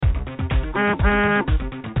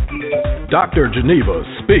Dr. Geneva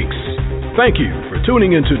Speaks. Thank you for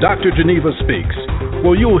tuning into Dr. Geneva Speaks,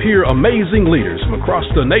 where you'll hear amazing leaders from across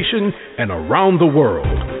the nation and around the world.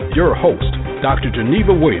 Your host, Dr.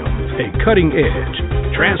 Geneva Williams, a cutting-edge,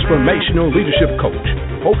 transformational leadership coach,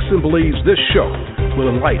 hopes and believes this show will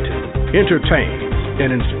enlighten, entertain,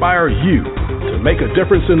 and inspire you to make a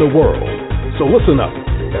difference in the world. So listen up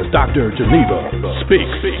as Dr. Geneva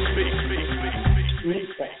speaks.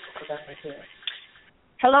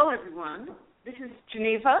 Hello, everyone. This is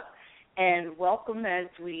Geneva, and welcome as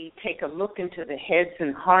we take a look into the heads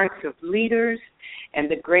and hearts of leaders and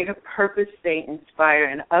the greater purpose they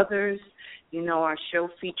inspire in others. You know, our show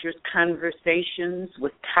features conversations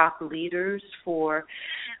with top leaders for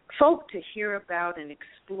folk to hear about and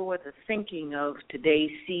explore the thinking of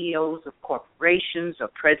today's CEOs of corporations or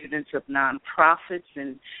presidents of nonprofits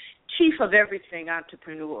and chief of everything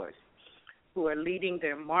entrepreneurs who are leading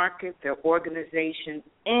their market, their organization,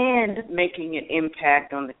 and making an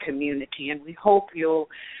impact on the community. And we hope you'll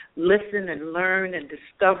listen and learn and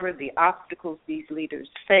discover the obstacles these leaders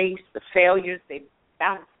face, the failures they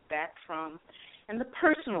bounce back from, and the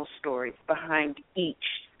personal stories behind each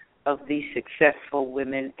of these successful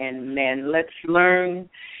women and men. Let's learn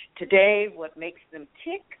today what makes them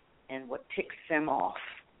tick and what ticks them off.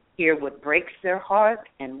 Hear what breaks their heart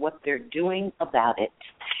and what they're doing about it.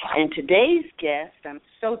 And today's guest, I'm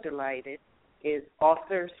so delighted, is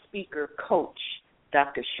author, speaker, coach,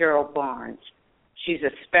 Dr. Sheryl Barnes. She's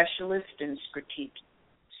a specialist in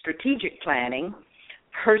strategic planning,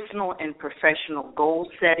 personal and professional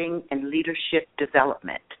goal setting, and leadership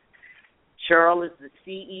development. Sheryl is the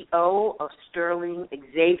CEO of Sterling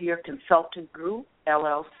Xavier Consulting Group,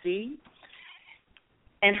 LLC,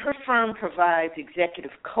 and her firm provides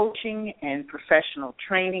executive coaching and professional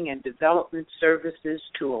training and development services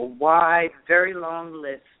to a wide, very long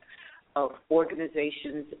list of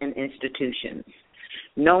organizations and institutions.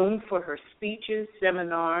 Known for her speeches,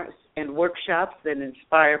 seminars, and workshops that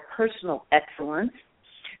inspire personal excellence,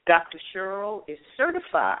 Dr. Sheryl is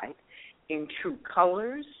certified in True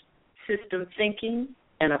Colors, system thinking,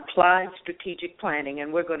 and applied strategic planning,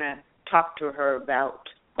 and we're going to talk to her about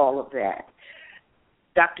all of that.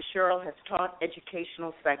 Dr. Sheryl has taught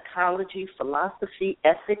educational psychology, philosophy,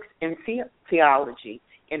 ethics, and theology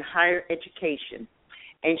in higher education,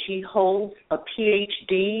 and she holds a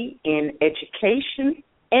PhD in education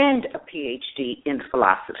and a PhD in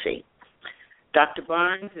philosophy. Dr.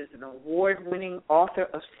 Barnes is an award-winning author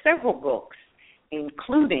of several books,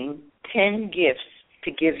 including 10 Gifts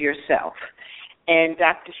to Give Yourself. And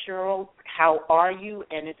Dr. Sheryl, how are you?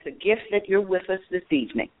 And it's a gift that you're with us this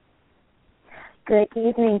evening. Good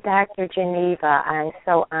evening, Dr. Geneva. I'm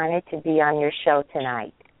so honored to be on your show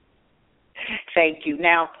tonight. Thank you.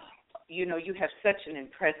 Now, you know, you have such an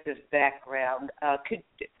impressive background.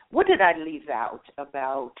 What did I leave out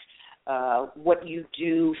about what you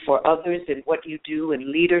do for others and what you do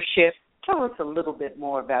in leadership? Tell us a little bit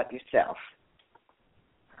more about yourself.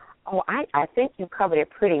 Oh, I think you covered it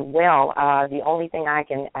pretty well. The only thing I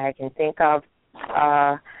can think of,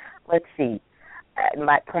 let's see,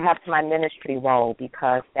 perhaps my ministry role,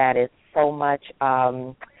 because that is so much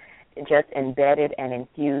just embedded and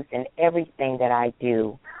infused in everything that I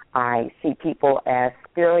do. I see people as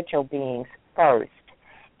spiritual beings first,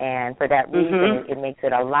 and for that reason, it makes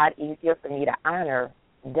it a lot easier for me to honor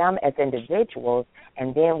them as individuals,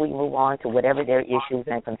 and then we move on to whatever their issues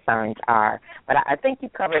and concerns are. But I think you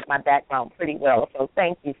covered my background pretty well, so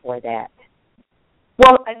thank you for that.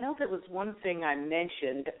 Well, I know there was one thing I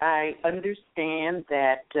mentioned. I understand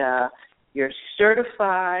that you're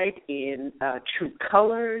certified in True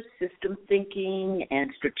Colors, system thinking, and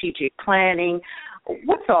strategic planning.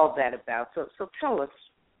 What's all that about? So tell us,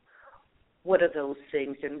 what are those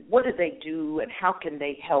things, and what do they do, and how can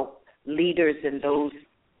they help leaders and those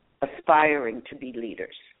aspiring to be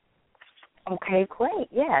leaders? Okay, great,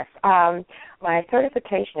 yes. My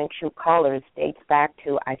certification in True Colors dates back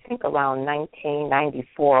to, I think, around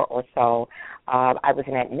 1994 or so. I was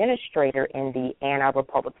an administrator in the Ann Arbor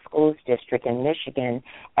Public Schools District in Michigan,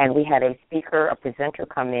 and we had a speaker, a presenter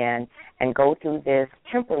come in and go through this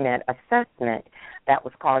temperament assessment that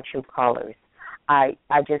was called True Colors. I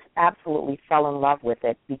just absolutely fell in love with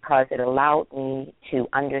it because it allowed me to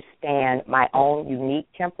understand my own unique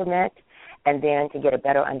temperament and then to get a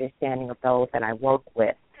better understanding of those that I work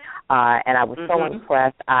with. And I was so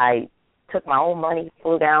impressed. I took my own money,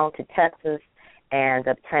 flew down to Texas, and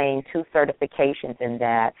obtained 2 certifications in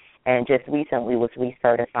that, and just recently was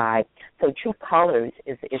recertified. So True Colors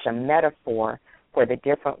is a metaphor for the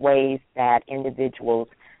different ways that individuals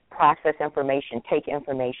process information, take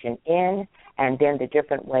information in, and then the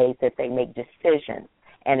different ways that they make decisions.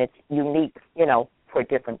 And it's unique, for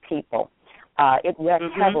different people. It rests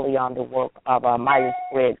heavily on the work of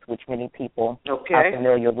Myers-Briggs, which many people are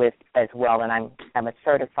familiar with as well. And I'm a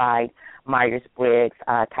certified Myers-Briggs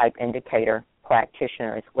type indicator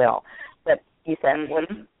practitioner as well. But you said,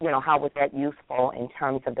 how was that useful in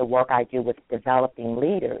terms of the work I do with developing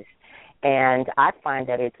leaders? And I find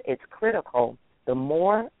that it's critical. The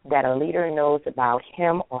more that a leader knows about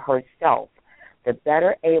him or herself, the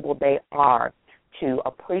better able they are to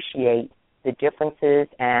appreciate the differences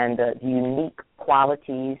and the unique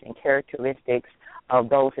qualities and characteristics of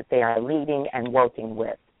those that they are leading and working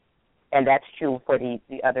with. And that's true for the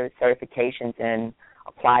other certifications in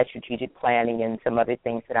applied strategic planning and some other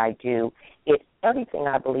things that I do. Everything,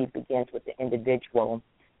 I believe, begins with the individual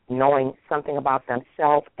knowing something about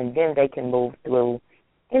themselves, and then they can move through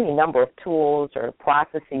any number of tools or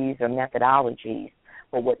processes or methodologies.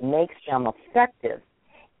 But what makes them effective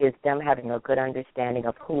is them having a good understanding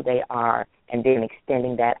of who they are and then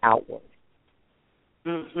extending that outward.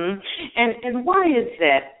 And why is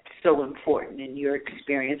that so important in your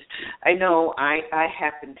experience? I know I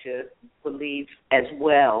happen to believe as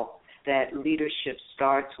well that leadership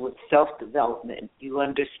starts with self-development, you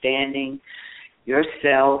understanding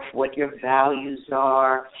yourself, what your values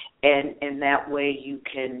are, and that way you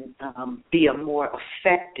can be a more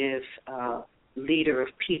effective leader of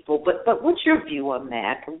people. But what's your view on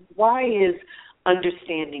that? Why is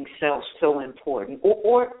understanding self so important,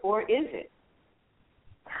 or is it?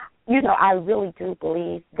 I really do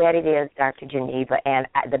believe that it is, Dr. Geneva, and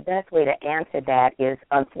the best way to answer that is,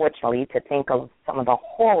 unfortunately, to think of some of the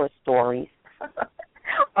horror stories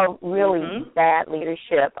of really bad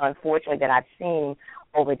leadership, unfortunately, that I've seen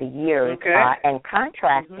over the years, and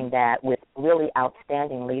contrasting that with really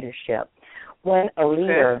outstanding leadership. When a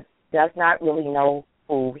leader does not really know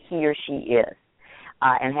who he or she is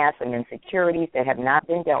and has some insecurities that have not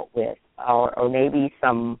been dealt with, or maybe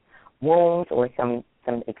some wounds or some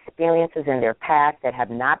experiences in their past that have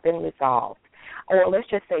not been resolved, or let's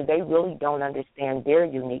just say they really don't understand their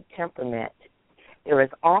unique temperament, there is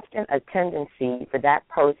often a tendency for that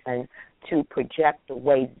person to project the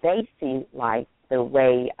way they see life, the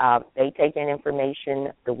way they take in information,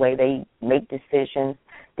 the way they make decisions,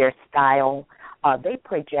 their style. They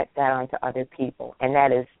project that onto other people, and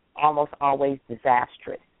that is almost always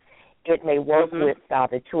disastrous. It may work with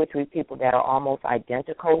the two or three people that are almost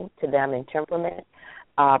identical to them in temperament,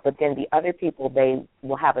 but then the other people, they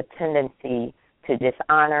will have a tendency to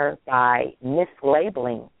dishonor by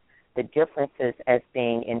mislabeling the differences as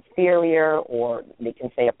being inferior, or they can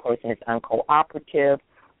say a person is uncooperative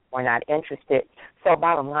or not interested. So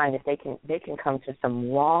bottom line is they can come to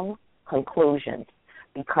some wrong conclusions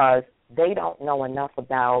because they don't know enough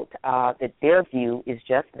about that their view is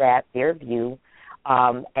just that, their view,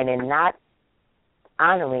 and in not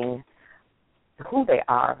honoring who they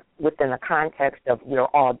are within the context of we're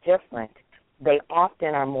all different, they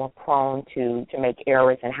often are more prone to make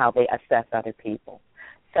errors in how they assess other people.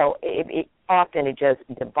 So it often just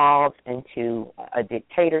devolves into a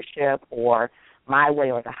dictatorship or my way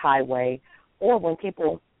or the highway, or when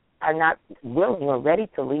people are not willing or ready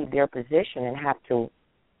to leave their position and have to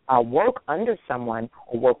work under someone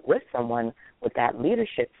or work with someone with that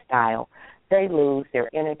leadership style, they lose their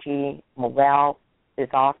energy. Morale is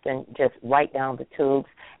often just right down the tubes,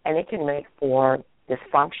 and it can make for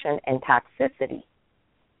dysfunction and toxicity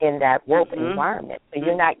in that work environment. So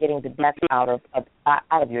you're not getting the best out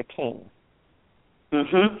of your team.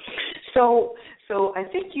 So I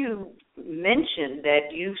think you mentioned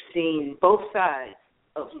that you've seen both sides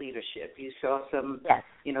of leadership. You saw some,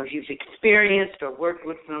 you've experienced or worked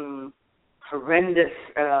with some horrendous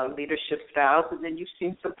leadership styles, and then you've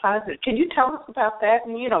seen some positive. Can you tell us about that?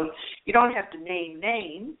 And you don't have to name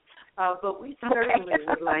names, but we certainly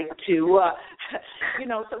would like to,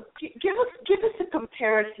 so give us a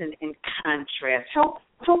comparison and contrast.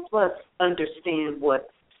 Help us understand what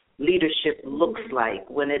leadership looks like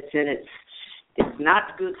when it's in it's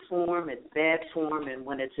not good form, it's bad form, and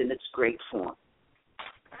when it's in its great form.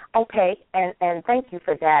 Okay, and thank you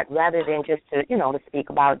for that. Rather than just to speak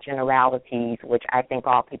about generalities, which I think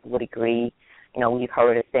all people would agree, we've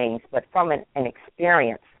heard of things, but from an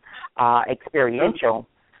experiential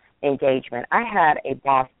engagement, I had a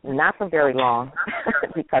boss not for very long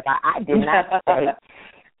because I did not say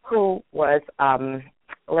who was,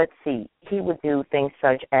 he would do things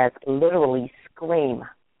such as literally scream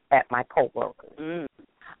at my coworkers.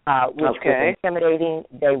 Which was intimidating.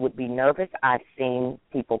 They would be nervous. I've seen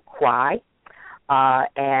people cry.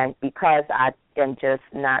 And because I am just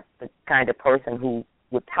not the kind of person who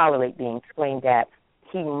would tolerate being screamed at,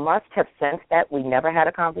 he must have sensed that. We never had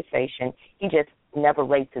a conversation. He just never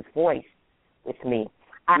raised his voice with me.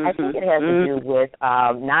 I think it has to do with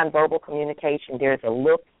nonverbal communication. There's a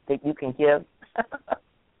look that you can give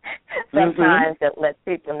sometimes that lets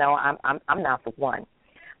people know I'm not the one.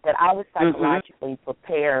 But I was psychologically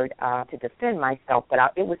prepared to defend myself, but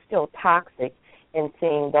it was still toxic in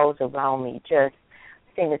seeing those around me just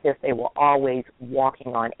seem as if they were always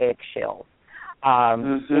walking on eggshells.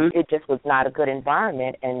 It just was not a good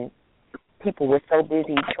environment, and people were so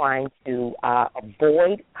busy trying to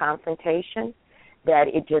avoid confrontation that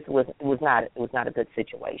it was not a good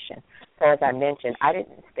situation. So as I mentioned, I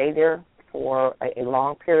didn't stay there for a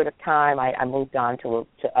long period of time. I moved on to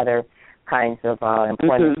other kinds of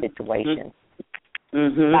employment situations.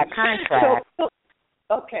 By contrast,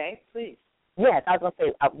 okay, please. Yes, I was going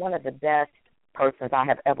to say one of the best persons I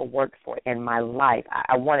have ever worked for in my life.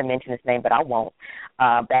 I want to mention his name, but I won't.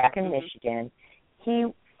 Back in Michigan,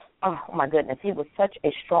 oh my goodness, he was such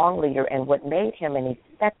a strong leader, and what made him an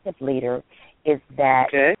effective leader is that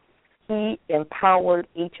he empowered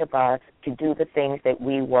each of us to do the things that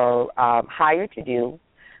we were hired to do,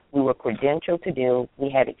 we were credentialed to do, we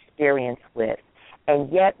had experience with,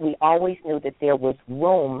 and yet we always knew that there was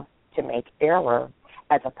room to make error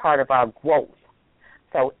as a part of our growth.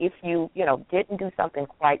 So if you didn't do something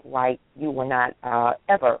quite right, you were not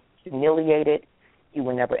ever humiliated, you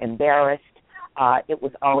were never embarrassed. It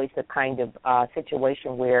was always the kind of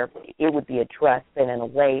situation where it would be addressed and in a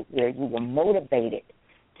way where you were motivated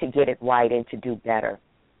to get it right and to do better.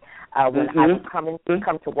 When I would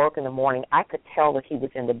come to work in the morning, I could tell that he was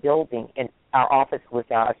in the building, and our office was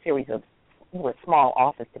a series of, a small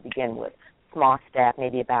office to begin with, small staff,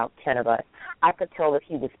 maybe about 10 of us. I could tell that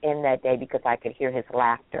he was in that day because I could hear his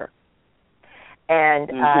laughter. And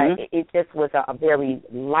it just was a very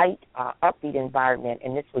light, upbeat environment,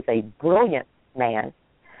 and this was a brilliant man.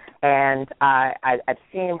 And I've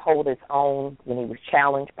seen him hold his own when he was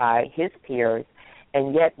challenged by his peers,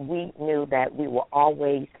 and yet we knew that we were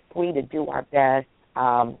always free to do our best,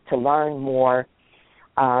 to learn more,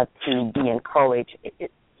 to be encouraged.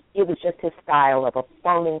 It was just his style of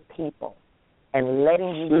affirming people and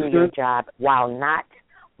letting you do your job while not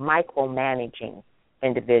micromanaging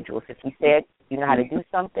individuals. If he said you know how to do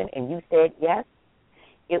something and you said yes,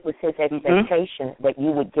 it was his expectation that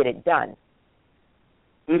you would get it done.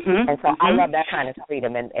 And so I love that kind of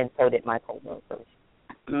freedom, and so did my coworkers.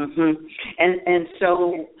 And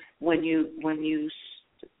so when you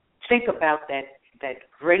think about that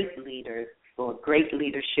great leader or great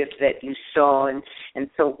leadership that you saw, and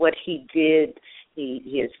so what he did,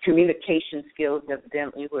 his communication skills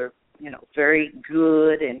evidently were very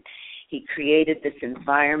good, and he created this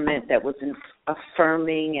environment that was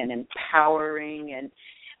affirming and empowering, and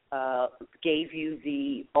gave you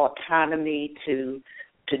the autonomy to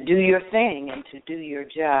do your thing and to do your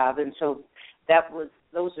job. And so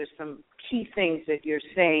those are some key things that you're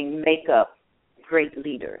saying make up great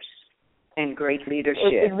leaders and great leadership.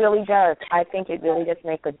 It really does. I think it really does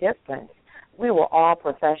make a difference. We were all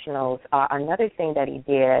professionals. Another thing that he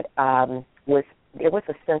did was there was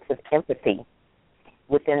a sense of empathy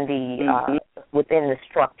within the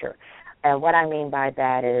structure. And what I mean by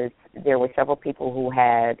that is there were several people who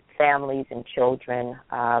had families and children,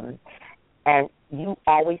 and you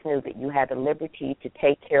always knew that you had the liberty to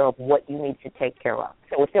take care of what you need to take care of.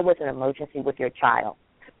 So if there was an emergency with your child,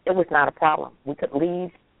 it was not a problem. We could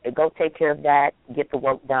leave, go take care of that, get the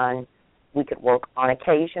work done. We could work on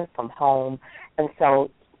occasion from home. And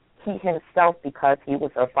so he himself, because he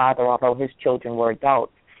was a father, although his children were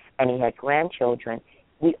adults, and he had grandchildren,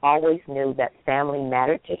 we always knew that family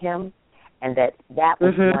mattered to him, and that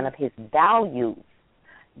was one of his values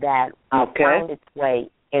that found its way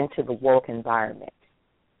into the work environment.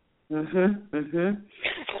 So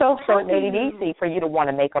it made it easy for you to want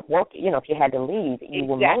to make up work. If you had to leave, you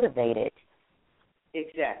were motivated.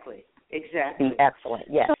 Exactly. Be excellent,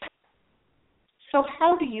 yes. So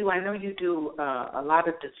how do you, I know you do a lot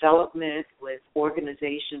of development with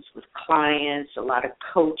organizations, with clients, a lot of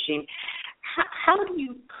coaching. How do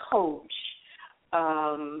you coach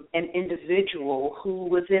an individual who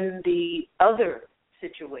was in the other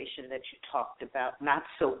situation that you talked about, not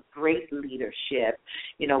so great leadership?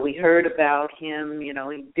 We heard about him, he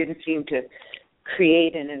didn't seem to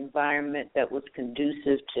create an environment that was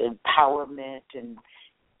conducive to empowerment, and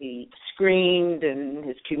he screamed, and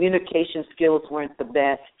his communication skills weren't the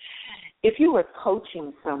best. If you were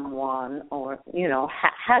coaching someone, or,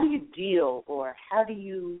 how do you deal, or how do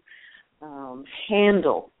you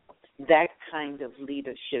handle that kind of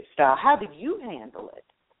leadership style? How did you handle it?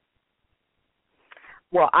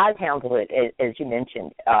 Well, I've handled it, as you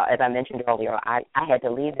mentioned, as I mentioned earlier. I had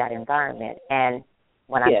to leave that environment. And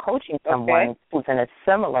when I'm coaching someone who's in a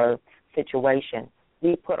similar situation,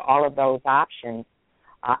 we put all of those options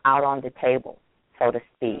out on the table, so to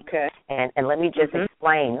speak. Okay. And let me just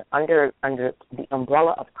explain, under the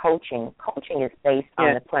umbrella of coaching is based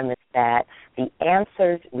on the premise that the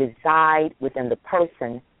answers reside within the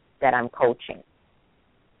person that I'm coaching.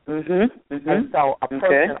 And so a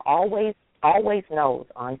person always knows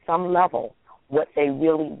on some level what they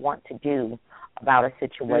really want to do about a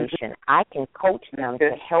situation. I can coach them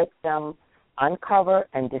to help them uncover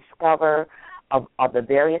and discover of the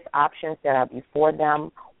various options that are before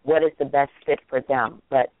them, what is the best fit for them.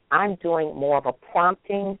 But I'm doing more of a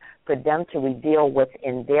prompting for them to reveal what's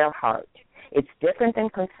in their heart. It's different than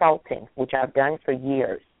consulting, which I've done for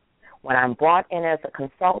years. When I'm brought in as a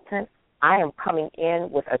consultant, I am coming in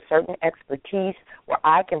with a certain expertise where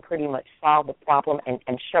I can pretty much solve the problem and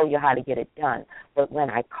show you how to get it done. But when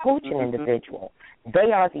I coach an individual,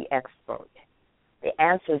 they are the expert. The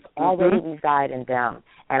answers already reside in them,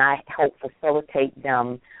 and I help facilitate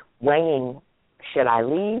them weighing, should I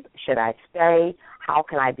leave, should I stay, how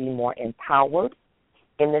can I be more empowered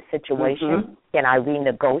in this situation, can I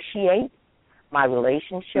renegotiate my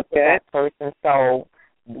relationship with that person so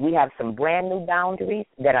we have some brand new boundaries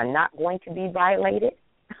that are not going to be violated.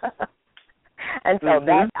 And so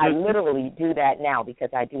that I literally do that now because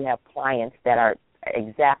I do have clients that are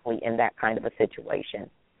exactly in that kind of a situation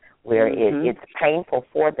where it's painful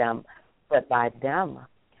for them, but by them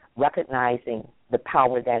recognizing the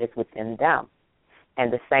power that is within them.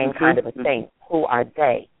 And the same kind of a thing. Who are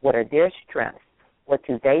they? What are their strengths? What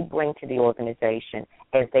do they bring to the organization?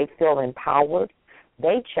 As they feel empowered,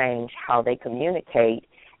 they change how they communicate.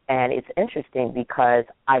 And it's interesting because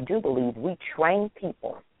I do believe we train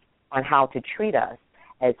people on how to treat us.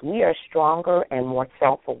 As we are stronger and more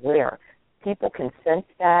self-aware, people can sense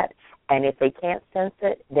that, and if they can't sense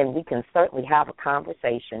it, then we can certainly have a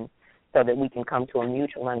conversation so that we can come to a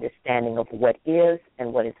mutual understanding of what is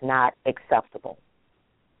and what is not acceptable.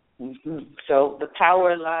 So the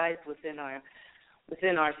power lies within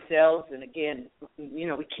ourselves, and again,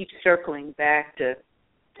 we keep circling back to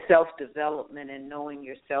self-development and knowing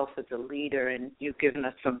yourself as a leader, and you've given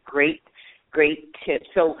us some great tips.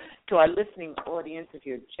 So to our listening audience, if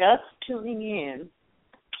you're just tuning in,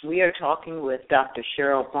 we are talking with Dr.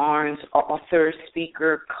 Sheryl Barnes, author,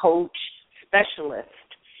 speaker, coach, specialist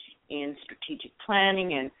in strategic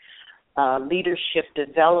planning and leadership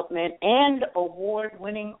development, and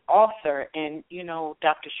award-winning author. And,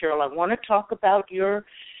 Dr. Sheryl, I want to talk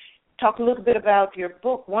a little bit about your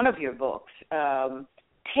book, one of your books,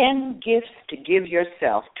 10 Gifts to Give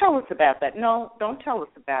Yourself. Tell us about that. No, don't tell us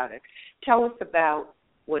about it. Tell us about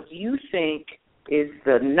what you think is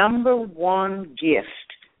the number one gift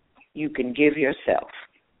you can give yourself.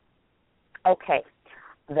 Okay.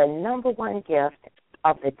 The number one gift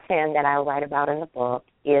of the 10 that I write about in the book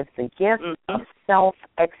is the gift of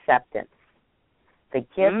self-acceptance. The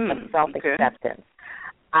gift of self-acceptance.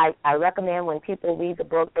 I recommend when people read the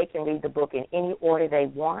book, they can read the book in any order they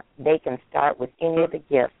want. They can start with any of the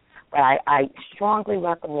gifts. But I strongly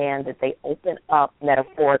recommend that they open up,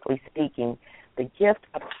 metaphorically speaking, the gift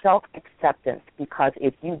of self-acceptance, because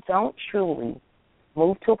if you don't truly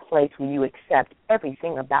move to a place where you accept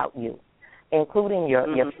everything about you, including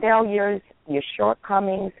your failures, your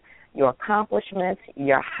shortcomings, your accomplishments,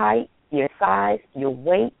 your height, your size, your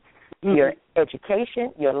weight, your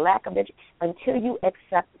education, your lack of education, until you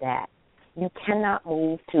accept that, you cannot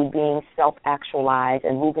move to being self-actualized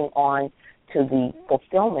and moving on to the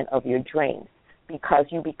fulfillment of your dreams, because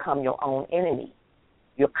you become your own enemy.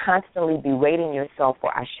 You're constantly berating yourself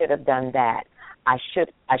for, I should have done that. I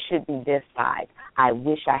should be this size. I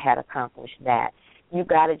wish I had accomplished that. You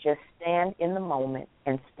got to just stand in the moment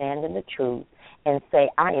and stand in the truth and say,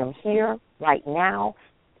 I am here right now,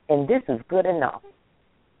 and this is good enough.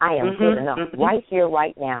 I am good enough right here,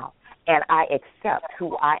 right now, and I accept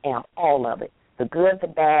who I am, all of it, the good, the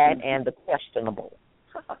bad, and the questionable.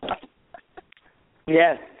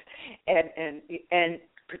 Yes, and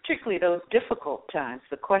particularly those difficult times,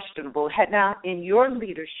 the questionable. Now, in your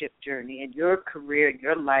leadership journey, in your career, in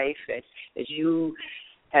your life, as you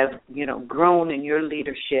have, grown in your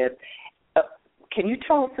leadership, can you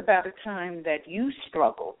tell us about a time that you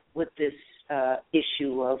struggled with this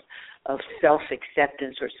issue of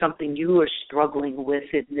self-acceptance, or something you are struggling with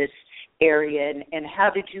in this area, and how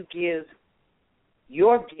did you give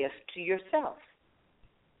your gift to yourself?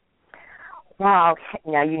 Well,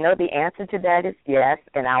 now you know the answer to that is yes,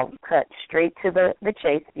 and I'll cut straight to the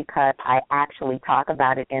chase because I actually talk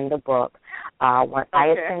about it in the book. When I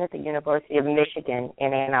attended the University of Michigan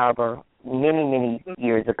in Ann Arbor many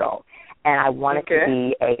years ago, and I wanted to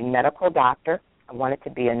be a medical doctor. I wanted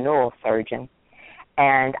to be a neurosurgeon,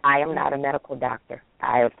 and I am not a medical doctor.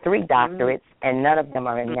 I have 3 doctorates, and none of them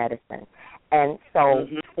are in medicine. And so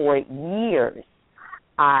for years,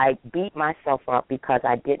 I beat myself up because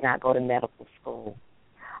I did not go to medical school.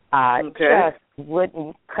 Just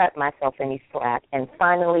wouldn't cut myself any slack. And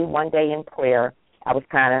finally, one day in prayer, I was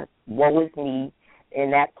kind of, woe is me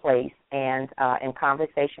in that place. And in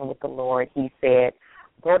conversation with the Lord, he said,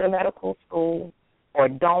 go to medical school or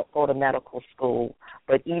don't go to medical school,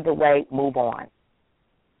 but either way, move on.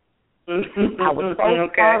 I was so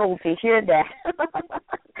startled to hear that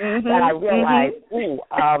that I realized,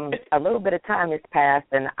 a little bit of time has passed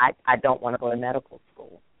and I don't want to go to medical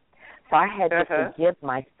school. So I had to forgive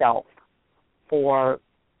myself for,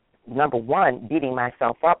 number one, beating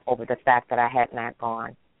myself up over the fact that I had not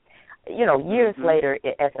gone. You know, years later,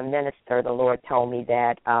 as a minister, the Lord told me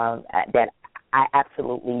that that I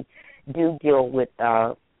absolutely do deal with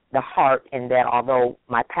the heart, and that although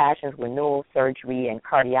my passions were neurosurgery and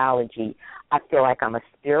cardiology, I feel like I'm a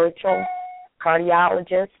spiritual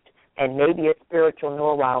cardiologist and maybe a spiritual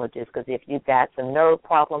neurologist, because if you've got some nerve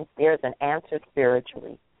problems, there's an answer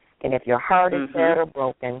spiritually. And if your heart is sad or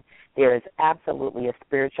broken, there is absolutely a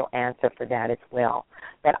spiritual answer for that as well.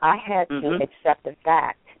 But I had to accept the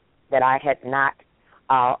fact that I had not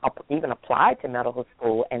even applied to medical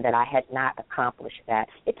school and that I had not accomplished that.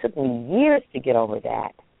 It took me years to get over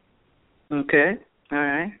that. Okay. All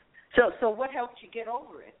right. So what helped you get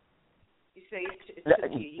over it? You say it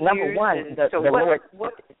took you years. Number one, the Lord,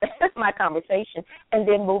 my conversation, and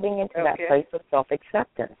then moving into that place of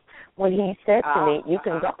self-acceptance. When he said to me, you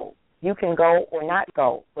can go. You can go or not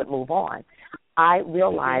go, but move on. I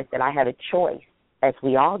realized that I had a choice, as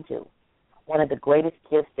we all do. One of the greatest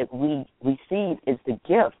gifts that we receive is the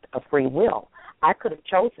gift of free will. I could have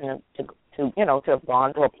chosen to have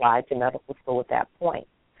gone to apply to medical school at that point.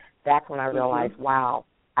 That's when I realized, wow,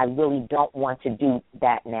 I really don't want to do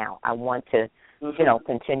that now. I want to,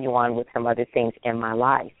 continue on with some other things in my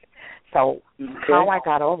life. So how I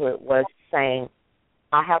got over it was saying,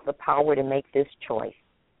 I have the power to make this choice.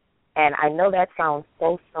 And I know that sounds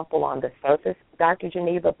so simple on the surface, Dr.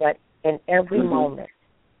 Geneva, but in every moment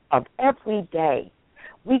of every day,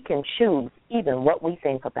 we can choose even what we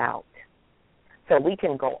think about. So we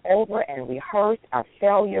can go over and rehearse our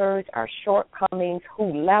failures, our shortcomings,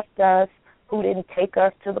 who left us, who didn't take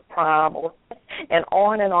us to the prom, and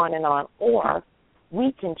on and on and on. Or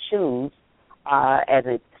we can choose, as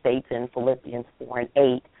it states in Philippians 4 and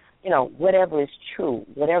 8, whatever is true,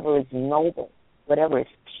 whatever is noble, whatever is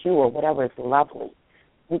pure, whatever is lovely.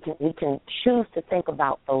 We can choose to think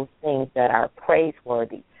about those things that are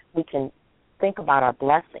praiseworthy. We can think about our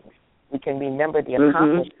blessings. We can remember the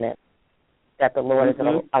accomplishments that the Lord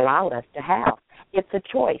has allowed us to have. It's a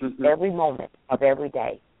choice every moment of every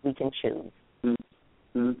day we can choose.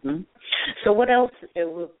 So what else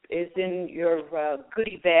is in your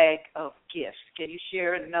goodie bag of gifts? Can you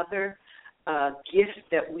share another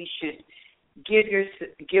gift that we should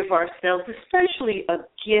give ourselves, especially a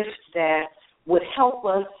gift that would help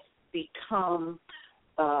us become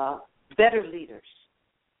better leaders?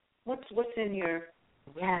 What's in your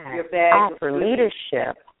bag for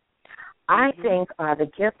leadership? I think the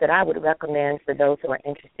gift that I would recommend for those who are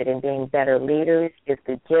interested in being better leaders is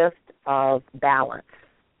the gift of balance.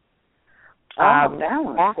 Balance.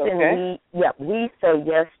 Often we say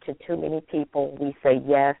yes to too many people. We say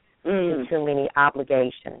yes to too many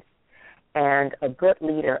obligations. And a good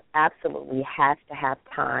leader absolutely has to have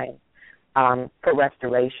time for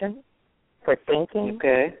restoration, for thinking,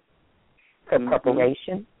 for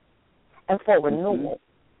preparation, and for renewal.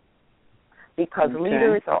 Because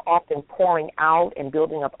leaders are often pouring out and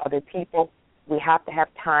building up other people. We have to have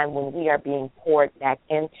time when we are being poured back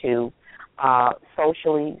into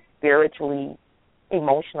socially, spiritually,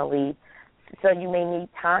 emotionally. So you may need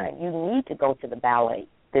time. You need to go to the ballet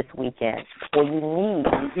this weekend, or you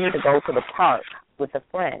need to go to the park with a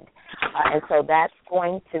friend. And so that's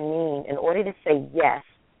going to mean, in order to say yes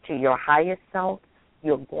to your highest self,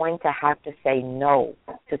 you're going to have to say no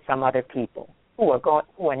to some other people who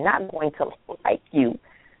are not going to like you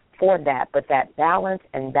for that. But that balance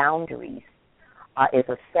and boundaries is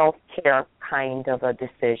a self-care kind of a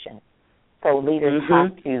decision. So leaders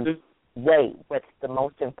have to weigh what's the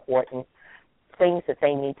most important things that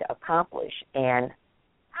they need to accomplish and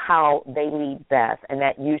how they lead best. And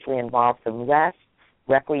that usually involves some rest,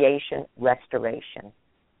 recreation, restoration.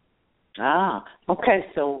 Okay.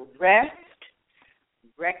 So rest,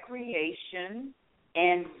 recreation,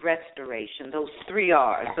 and restoration. Those 3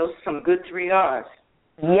 R's. Those are some good 3 R's.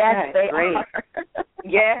 Yes, Okay, they great. are.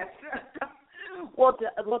 Yes. Well,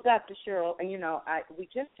 Dr. Sheryl, we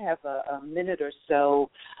just have a minute or so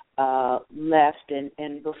left,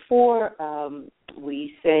 and before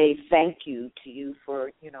we say thank you to you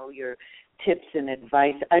for your tips and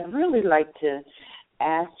advice, I'd really like to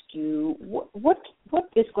ask you what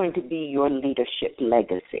is going to be your leadership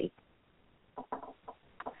legacy?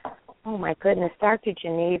 Oh my goodness, Dr.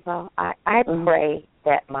 Geneva, I pray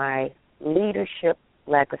that my leadership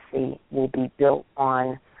legacy will be built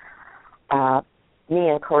on me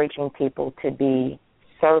encouraging people to be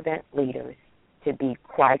servant leaders, to be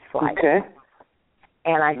Christ-like. Okay.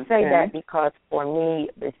 And I say that because for me,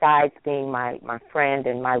 besides being my friend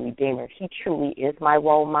and my Redeemer, he truly is my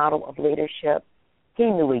role model of leadership. He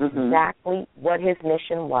knew exactly what his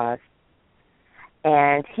mission was,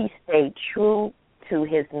 and he stayed true to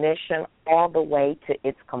his mission all the way to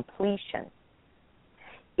its completion.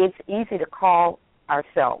 It's easy to call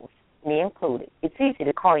ourselves, me included, it's easy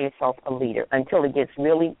to call yourself a leader until it gets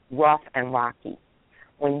really rough and rocky.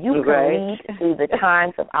 When you can lead through the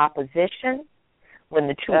times of opposition, when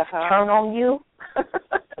the troops turn on you,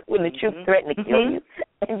 when the troops threaten to kill you,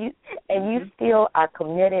 and you still are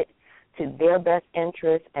committed to their best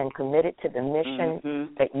interest and committed to the mission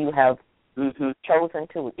that you have chosen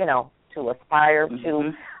to aspire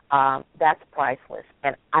to, that's priceless.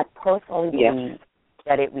 And I personally believe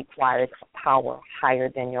that it requires a power higher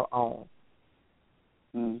than your own.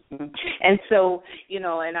 And so,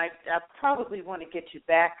 and I probably want to get you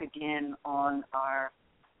back again on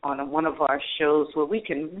one of our shows where we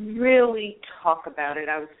can really talk about it.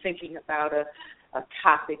 I was thinking about a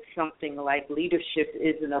topic, something like leadership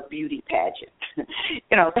isn't a beauty pageant.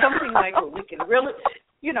 Something like where we can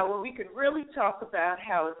really talk about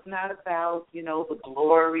how it's not about, the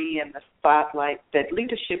glory and the spotlight, that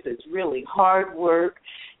leadership is really hard work,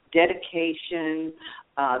 dedication,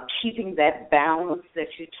 keeping that balance that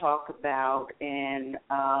you talk about. And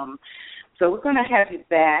so we're going to have you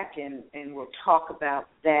back, and we'll talk about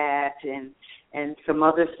that and some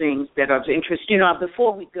other things that are of interest.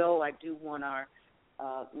 Before we go, I do want our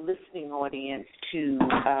listening audience to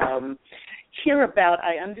hear about,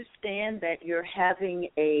 I understand that you're having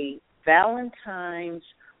a Valentine's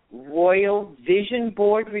Royal Vision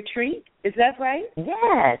Board retreat. Is that right?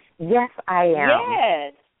 Yes, I am.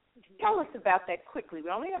 Yes. Tell us about that quickly. We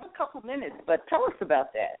only have a couple minutes, but tell us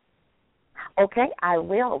about that. Okay, I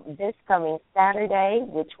will. This coming Saturday,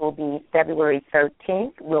 which will be February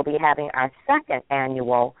 13th, we'll be having our second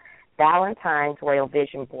annual Valentine's Royal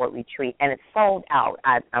Vision Board retreat, and it's sold out.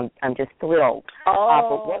 I'm just thrilled.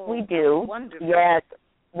 But what we do, wonderful. Yes,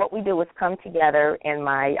 what we do is come together in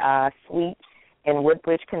my suite in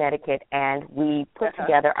Woodbridge, Connecticut, and we put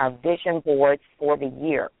together our vision boards for the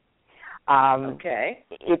year.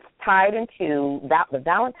 It's tied into the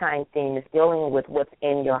Valentine theme is dealing with what's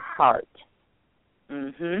in your heart.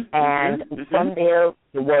 And from there,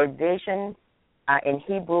 the word vision in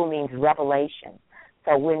Hebrew means revelation.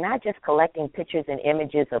 So we're not just collecting pictures and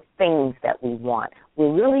images of things that we want.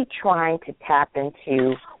 We're really trying to tap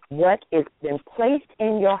into what has been placed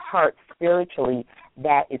in your heart spiritually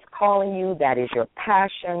that is calling you, that is your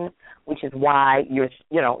passion, which is why you're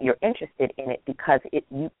interested in it, because it's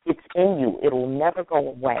in you. It will never go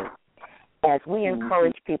away. As we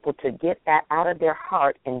encourage people to get that out of their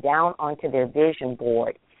heart and down onto their vision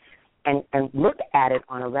board and look at it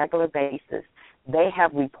on a regular basis, they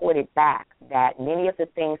have reported back that many of the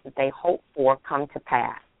things that they hope for come to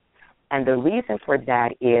pass. And the reason for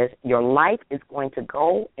that is your life is going to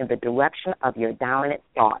go in the direction of your dominant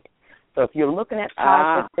thought. So if you're looking at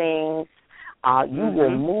positive things, you will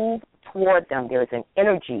move toward them. There's an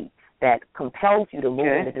energy that compels you to move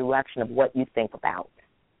in the direction of what you think about.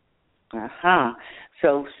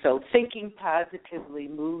 So thinking positively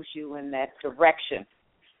moves you in that direction.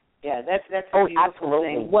 Yeah, that's a beautiful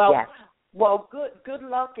absolutely. thing. Well, yes. Well, good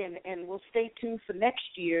luck, and we'll stay tuned for next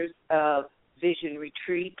year's Vision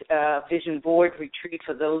Retreat, Vision Board Retreat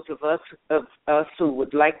for those of us who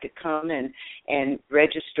would like to come and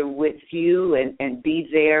register with you and be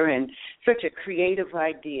there. And such a creative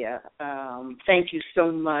idea. Thank you so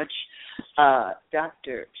much,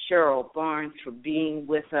 Dr. Sheryl Barnes, for being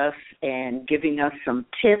with us and giving us some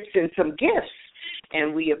tips and some gifts.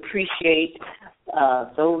 And we appreciate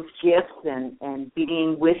those gifts and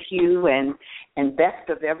being with you, and best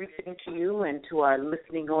of everything to you and to our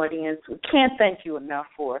listening audience. We can't thank you enough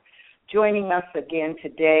for joining us again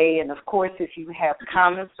today. And, of course, if you have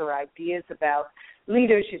comments or ideas about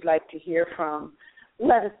leaders you'd like to hear from,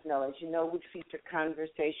 let us know. As you know, we feature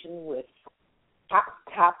conversation with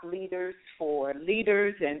top leaders for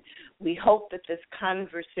leaders, and we hope that this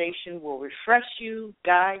conversation will refresh you,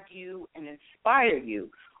 guide you, and inspire you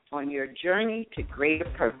on your journey to greater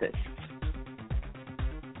purpose.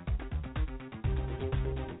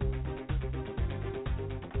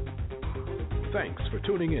 Thanks for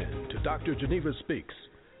tuning in to Dr. Geneva Speaks.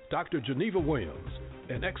 Dr. Geneva Williams,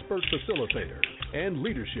 an expert facilitator and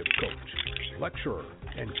leadership coach, lecturer,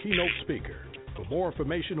 and keynote speaker. For more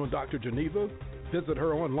information on Dr. Geneva, visit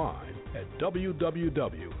her online at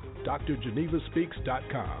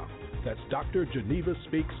www.drgenevaspeaks.com. That's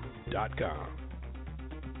drgenevaspeaks.com.